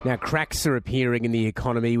Now, cracks are appearing in the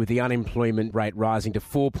economy with the unemployment rate rising to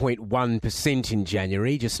 4.1% in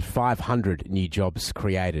January, just 500 new jobs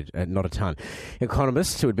created, not a ton.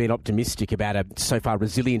 Economists who had been optimistic about a so far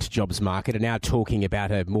resilient jobs market are now talking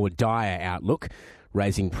about a more dire outlook,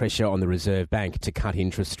 raising pressure on the Reserve Bank to cut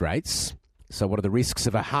interest rates. So what are the risks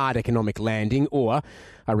of a hard economic landing or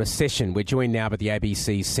a recession? We're joined now by the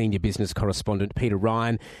ABC's senior business correspondent, Peter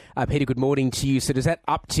Ryan. Peter, good morning to you. So does that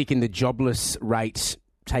uptick in the jobless rate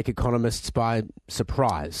take economists by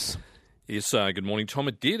surprise? Yes, good morning, Tom.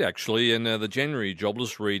 It did, actually, and the January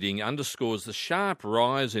jobless reading underscores the sharp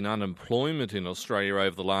rise in unemployment in Australia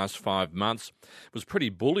over the last 5 months. It was pretty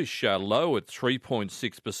bullish, low at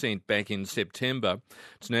 3.6% back in September.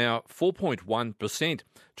 It's now 4.1%.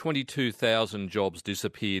 22,000 jobs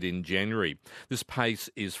disappeared in January. This pace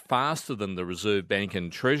is faster than the Reserve Bank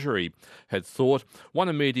and Treasury had thought. One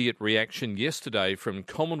immediate reaction yesterday from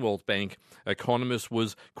Commonwealth Bank economists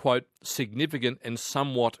was, quote, significant and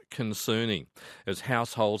somewhat concerning, as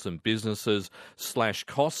households and businesses slash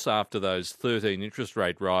costs after those 13 interest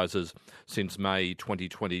rate rises since May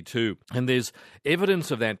 2022. And there's evidence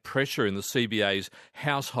of that pressure in the CBA's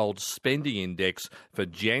Household Spending Index for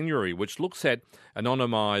January, which looks at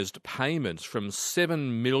anonymised payments from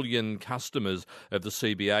 7 million customers of the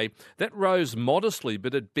CBA. That rose modestly,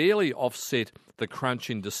 but it barely offset the crunch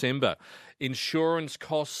in December. Insurance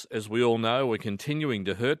costs, as we all know, are continuing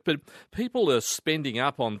to hurt, but people are spending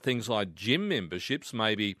up on things like gym memberships,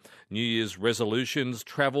 maybe New Year's resolutions,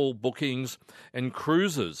 travel bookings and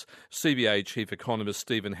cruises. CBA Chief Economist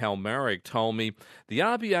Stephen Halmarick told me the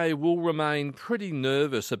RBA will remain pretty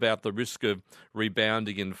nervous about the risk of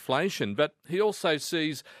rebounding inflation, but he also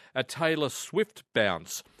sees a Taylor Swift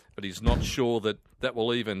bounce. But he's not sure that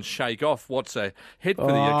will even shake off what's ahead for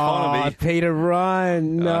the economy. Peter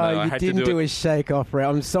Ryan, no, you didn't do a shake-off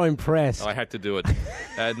round. I'm so impressed. I had to do it.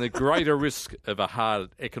 And the greater risk of a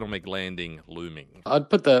hard economic landing looming.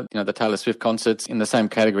 I'd put the Taylor Swift concerts in the same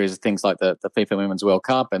category as things like the FIFA Women's World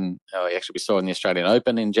Cup, and actually we saw in the Australian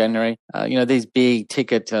Open in January. These big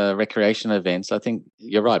ticket recreation events, I think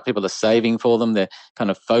you're right. People are saving for them. They're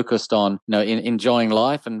kind of focused on enjoying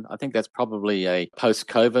life, and I think that's probably a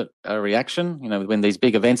post-COVID reaction. When these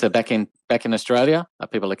big events are back in Australia,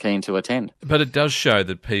 people are keen to attend. But it does show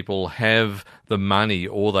that people have the money,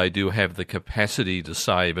 or they do have the capacity to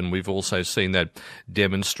save, and we've also seen that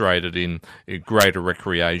demonstrated in greater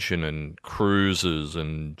recreation and cruises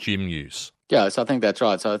and gym use. Yeah, so I think that's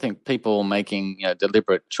right. So I think people making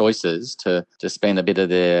deliberate choices to spend a bit of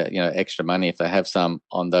their extra money, if they have some,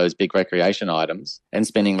 on those big recreation items, and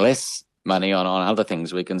spending less money on other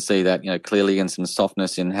things. We can see that clearly in some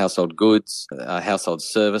softness in household goods, household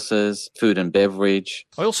services, food and beverage.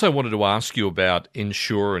 I also wanted to ask you about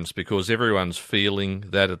insurance, because everyone's feeling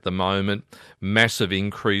that at the moment. Massive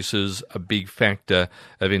increases, a big factor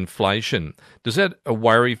of inflation. Does that a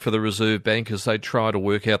worry for the Reserve Bank as they try to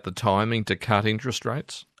work out the timing to cut interest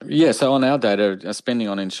rates? Yeah, so on our data, spending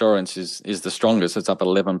on insurance is the strongest. It's up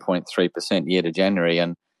 11.3% year to January,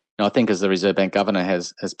 and I think, as the Reserve Bank Governor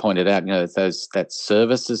has pointed out, that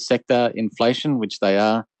services sector inflation, which they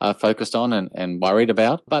are focused on and worried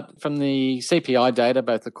about. But from the CPI data,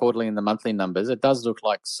 both the quarterly and the monthly numbers, it does look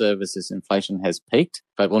like services inflation has peaked.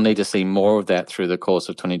 But we'll need to see more of that through the course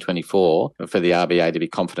of 2024 for the RBA to be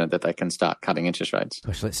confident that they can start cutting interest rates.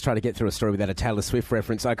 Gosh, let's try to get through a story without a Taylor Swift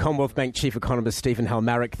reference. Commonwealth Bank Chief Economist Stephen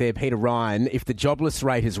Halmarick there. Peter Ryan, if the jobless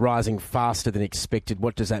rate is rising faster than expected,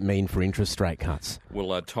 what does that mean for interest rate cuts?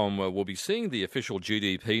 Well, Tom, we'll be seeing the official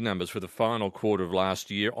GDP numbers for the final quarter of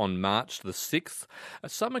last year on March the 6th.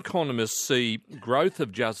 Some economists see growth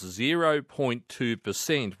of just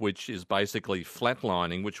 0.2%, which is basically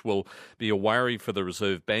flatlining, which will be a worry for the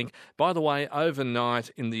Reserve Bank. By the way, overnight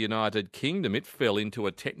in the United Kingdom, it fell into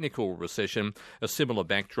a technical recession, a similar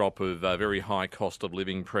backdrop of very high cost of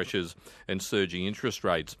living pressures and surging interest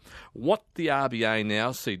rates. What the RBA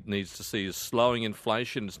now needs to see is slowing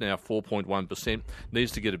inflation. It's now 4.1%,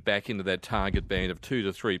 needs to get it back into that target band of 2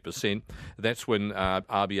 to 3%. That's when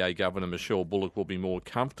RBA Governor Michele Bullock will be more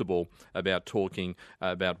comfortable about talking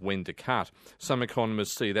about when to cut. Some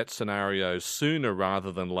economists see that scenario sooner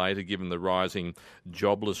rather than later, given the rising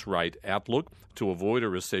jobless rate outlook, to avoid a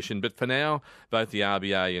recession. But for now, both the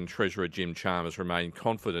RBA and Treasurer Jim Chalmers remain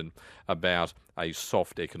confident about a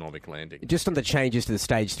soft economic landing. Just on the changes to the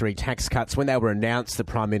Stage 3 tax cuts, when they were announced, the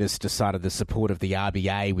Prime Minister cited the support of the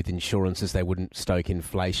RBA with insurances they wouldn't stoke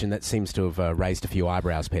inflation. That seems to have raised a few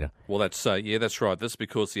eyebrows, Peter. Well, that's right. That's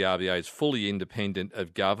because the RBA is fully independent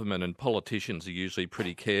of government, and politicians are usually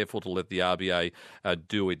pretty careful to let the RBA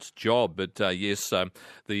do its job. But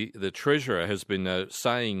the Treasurer has been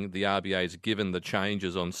saying the RBA has given the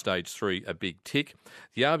changes on stage 3 a big tick.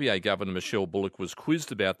 The RBA Governor Michele Bullock was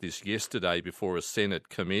quizzed about this yesterday before a Senate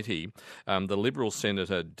committee. The Liberal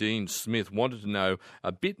Senator Dean Smith wanted to know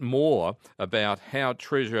a bit more about how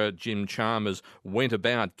Treasurer Jim Chalmers went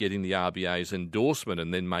about getting the RBA's endorsement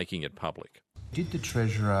and then making it public. Did the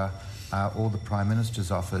Treasurer or the Prime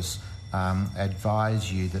Minister's office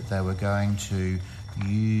advise you that they were going to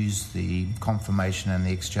use the confirmation and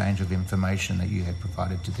the exchange of information that you had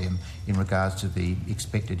provided to them in regards to the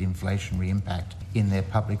expected inflationary impact in their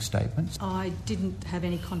public statements? I didn't have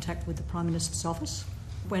any contact with the Prime Minister's office.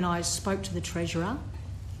 When I spoke to the Treasurer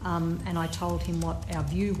and I told him what our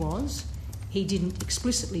view was, he didn't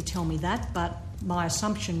explicitly tell me that, but my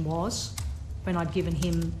assumption was, when I'd given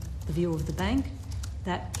him the view of the bank,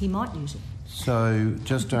 that he might use it. So,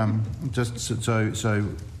 so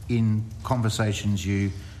in conversations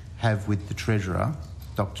you have with the Treasurer,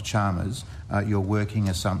 Dr. Chalmers, your working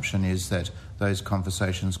assumption is that those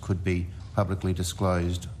conversations could be publicly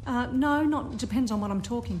disclosed? No, depends on what I'm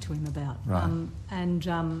talking to him about. Right. And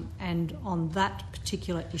on that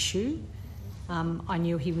particular issue, I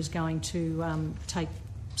knew he was going to take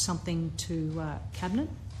something to Cabinet,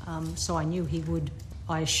 so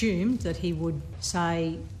I assumed that he would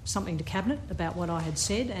say something to Cabinet about what I had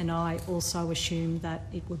said, and I also assumed that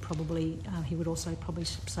he would also probably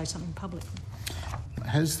say something publicly.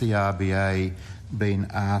 Has the RBA been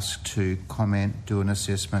asked to comment, do an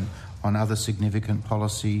assessment on other significant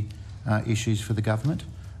policy issues for the government?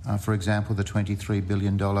 For example, the $23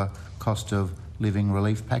 billion cost of living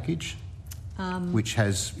relief package, which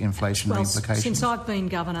has inflationary implications? Since I've been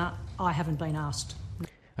Governor, I haven't been asked.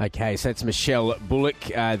 Okay, so it's Michele Bullock,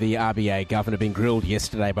 the RBA Governor, being grilled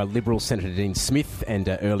yesterday by Liberal Senator Dean Smith and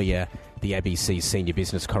earlier the ABC senior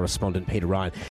business correspondent Peter Ryan.